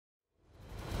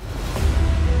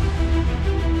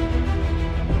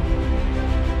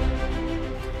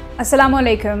Assalamu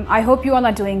alaikum. I hope you all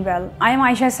are doing well. I am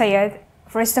Ayesha Syed.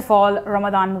 First of all,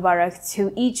 Ramadan Mubarak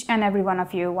to each and every one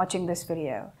of you watching this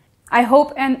video. I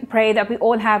hope and pray that we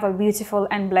all have a beautiful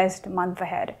and blessed month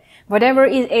ahead. Whatever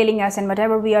is ailing us and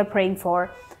whatever we are praying for,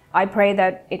 I pray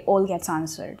that it all gets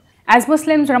answered. As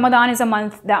Muslims, Ramadan is a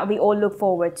month that we all look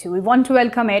forward to. We want to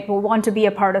welcome it, we want to be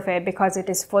a part of it because it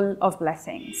is full of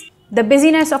blessings. The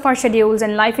busyness of our schedules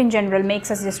and life in general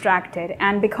makes us distracted,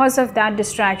 and because of that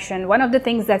distraction, one of the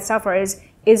things that suffers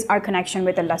is our connection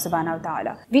with Allah subhanahu wa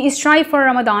ta'ala. We strive for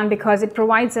Ramadan because it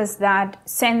provides us that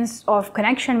sense of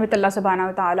connection with Allah subhanahu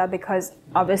wa ta'ala, because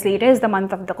obviously it is the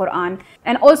month of the Qur'an,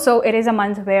 and also it is a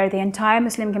month where the entire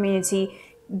Muslim community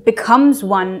becomes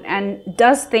one and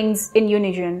does things in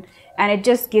unison, and it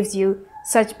just gives you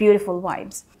such beautiful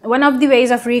vibes. One of the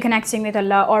ways of reconnecting with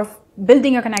Allah or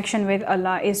building a connection with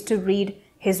Allah is to read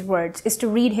His words, is to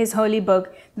read His holy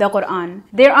book, the Qur'an.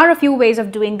 There are a few ways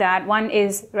of doing that. One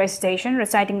is recitation,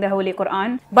 reciting the holy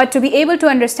Qur'an. But to be able to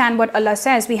understand what Allah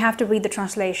says, we have to read the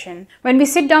translation. When we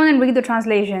sit down and read the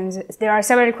translations, there are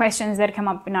several questions that come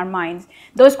up in our minds.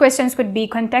 Those questions could be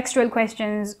contextual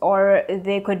questions, or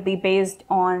they could be based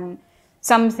on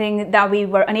something that we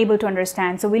were unable to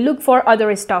understand. So we look for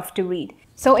other stuff to read.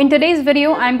 So in today's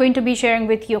video, I'm going to be sharing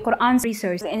with you Qur'an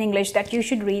research in English that you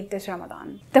should read this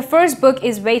Ramadan. The first book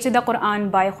is Way to the Qur'an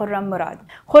by Khurram Murad.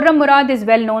 Khurram Murad is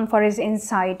well known for his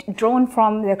insight drawn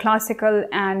from the classical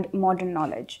and modern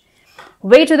knowledge.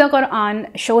 Way to the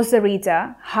Qur'an shows the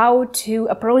reader how to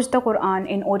approach the Qur'an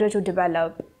in order to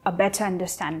develop a better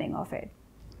understanding of it.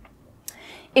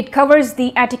 It covers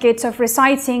the etiquettes of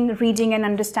reciting, reading and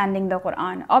understanding the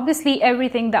Qur'an. Obviously,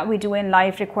 everything that we do in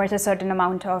life requires a certain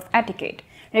amount of etiquette,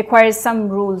 requires some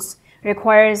rules,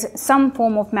 requires some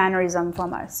form of mannerism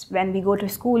from us. When we go to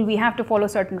school, we have to follow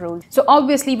certain rules. So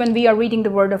obviously, when we are reading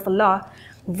the word of Allah,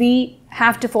 we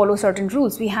have to follow certain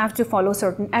rules. We have to follow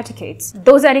certain etiquettes.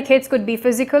 Those etiquettes could be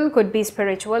physical, could be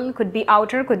spiritual, could be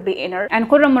outer, could be inner. And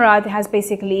Khurram Murad has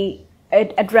basically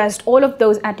addressed all of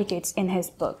those etiquettes in his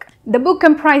book. The book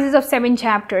comprises of 7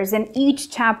 chapters, and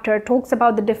each chapter talks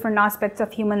about the different aspects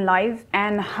of human life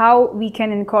and how we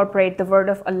can incorporate the word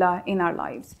of Allah in our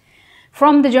lives.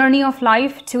 From the journey of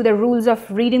life to the rules of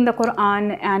reading the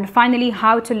Qur'an, and finally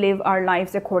how to live our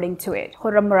lives according to it.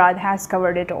 Khurram Murad has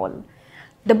covered it all.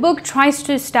 The book tries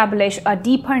to establish a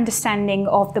deeper understanding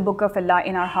of the book of Allah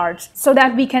in our hearts so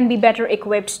that we can be better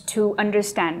equipped to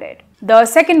understand it. The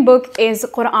second book is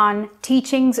Qur'an,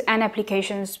 Teachings and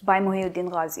Applications by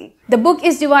Muhiuddin Ghazi. The book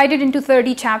is divided into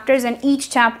 30 chapters, and each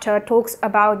chapter talks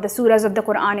about the surahs of the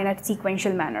Qur'an in a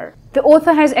sequential manner. The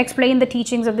author has explained the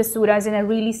teachings of the surahs in a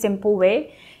really simple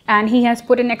way, and he has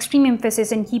put an extreme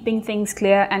emphasis in keeping things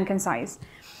clear and concise.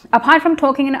 Apart from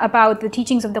talking about the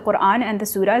teachings of the Qur'an and the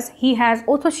surahs, he has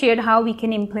also shared how we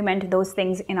can implement those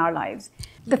things in our lives.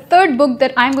 The third book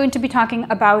that I'm going to be talking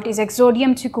about is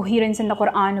Exordium to Coherence in the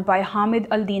Qur'an by Hamid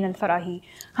al-Din al-Farahī.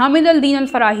 Hamid al-Din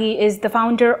al-Farahī is the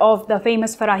founder of the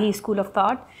famous Farahī school of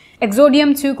thought.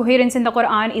 Exordium to Coherence in the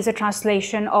Qur'an is a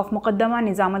translation of Muqaddama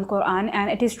Nizam al-Qur'an, and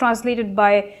it is translated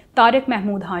by Tariq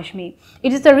Mahmood Hashmi.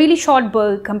 It is a really short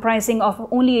book comprising of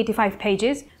only 85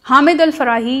 pages. Hamid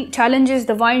al-Farahī challenges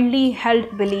the widely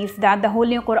held belief that the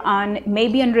Holy Qur'an may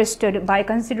be understood by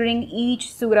considering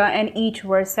each surah and each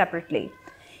verse separately.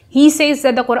 He says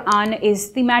that the Qur'an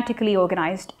is thematically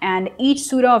organized, and each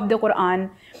surah of the Qur'an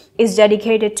is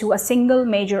dedicated to a single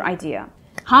major idea.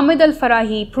 Hamid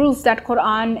al-Farahī proves that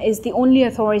Qur'an is the only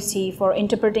authority for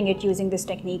interpreting it using this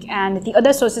technique, and the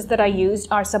other sources that are used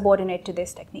are subordinate to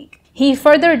this technique. He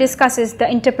further discusses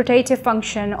the interpretative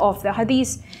function of the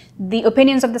hadith, the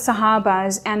opinions of the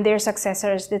Sahabas and their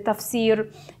successors, the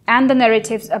Tafsir, and the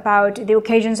narratives about the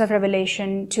occasions of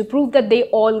revelation to prove that they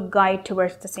all guide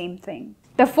towards the same thing.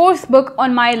 The fourth book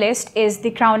on my list is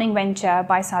The Crowning Venture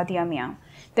by Saadia Mian.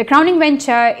 The Crowning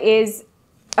Venture is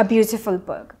a beautiful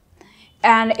book,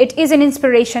 and it is an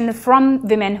inspiration from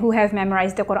women who have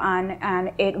memorized the Qur'an,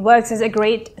 and it works as a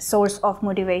great source of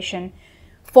motivation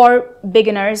for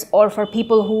beginners or for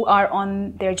people who are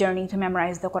on their journey to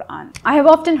memorize the Qur'an. I have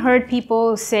often heard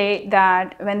people say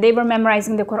that when they were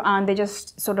memorizing the Qur'an, they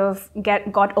just sort of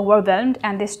got overwhelmed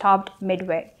and they stopped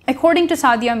midway. According to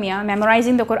Saadia Mian,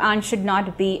 memorizing the Qur'an should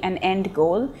not be an end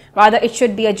goal. Rather, it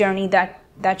should be a journey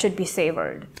that should be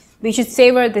savored. We should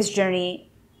savor this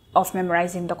journey of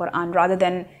memorizing the Qur'an rather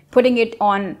than putting it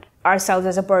on ourselves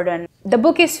as a burden. The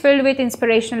book is filled with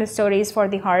inspirational stories for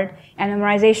the heart and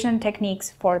memorization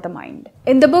techniques for the mind.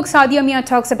 In the book, Saadia Mian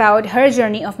talks about her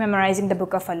journey of memorizing the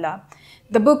book of Allah.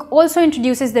 The book also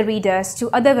introduces the readers to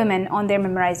other women on their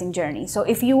memorizing journey. So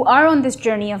if you are on this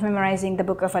journey of memorizing the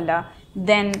book of Allah,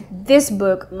 then this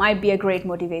book might be a great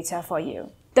motivator for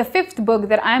you. The fifth book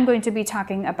that I am going to be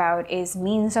talking about is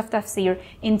Means of Tafsir,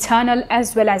 Internal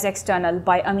as well as External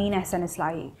by Amin Ahsan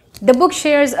Islahi. The book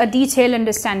shares a detailed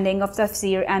understanding of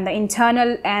Tafsir and the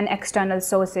internal and external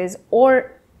sources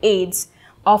or aids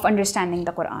of understanding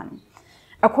the Qur'an.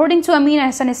 According to Amin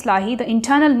Ahsan Islahi, the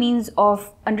internal means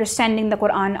of understanding the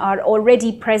Qur'an are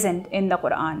already present in the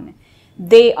Qur'an.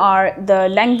 They are the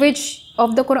language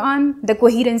of the Qur'an, the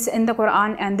coherence in the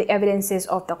Qur'an, and the evidences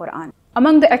of the Qur'an.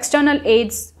 Among the external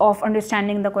aids of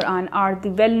understanding the Qur'an are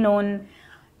the well-known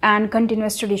and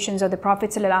continuous traditions of the Prophet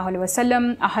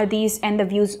ﷺ, ahadith, and the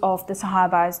views of the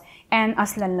Sahabas, and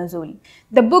Asl al-Nuzul.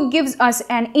 The book gives us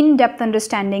an in-depth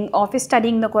understanding of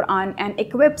studying the Qur'an and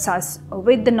equips us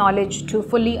with the knowledge to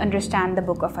fully understand the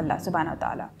book of Allah subhanahu wa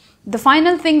ta'ala. The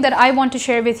final thing that I want to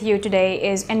share with you today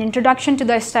is an introduction to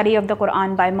the study of the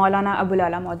Qur'an by Maulana Abul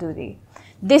Maududi.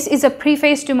 This is a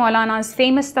preface to Maulana's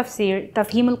famous Tafsir,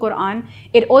 Tafhim al-Qur'an.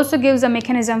 It also gives a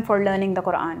mechanism for learning the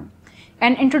Qur'an.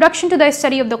 An introduction to the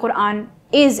study of the Qur'an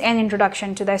is an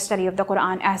introduction to the study of the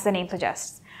Qur'an, as the name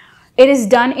suggests. It is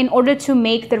done in order to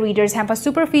make the readers have a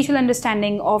superficial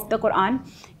understanding of the Qur'an.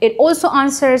 It also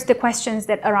answers the questions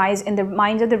that arise in the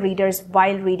minds of the readers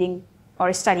while reading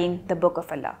or studying the book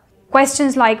of Allah.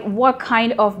 Questions like what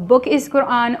kind of book is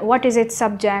Qur'an, what is its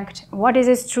subject, what is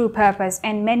its true purpose,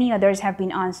 and many others have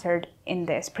been answered in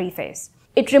this preface.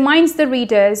 It reminds the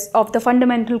readers of the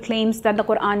fundamental claims that the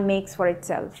Qur'an makes for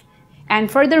itself, and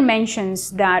further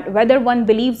mentions that whether one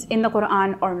believes in the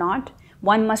Qur'an or not,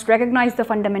 one must recognize the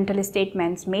fundamental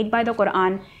statements made by the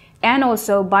Qur'an and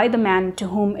also by the man to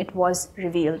whom it was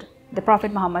revealed, the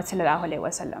Prophet Muhammad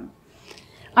ﷺ.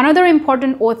 Another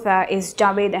important author is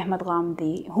Javed Ahmad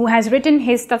Ghamdi, who has written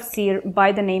his tafsir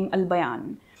by the name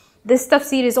Al-Bayan. This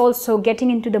tafsir is also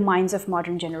getting into the minds of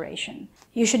modern generation.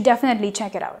 You should definitely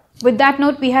check it out. With that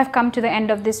note, we have come to the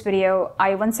end of this video.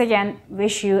 I once again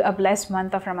wish you a blessed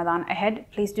month of Ramadan ahead.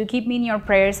 Please do keep me in your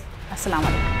prayers. Assalamu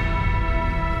alaikum.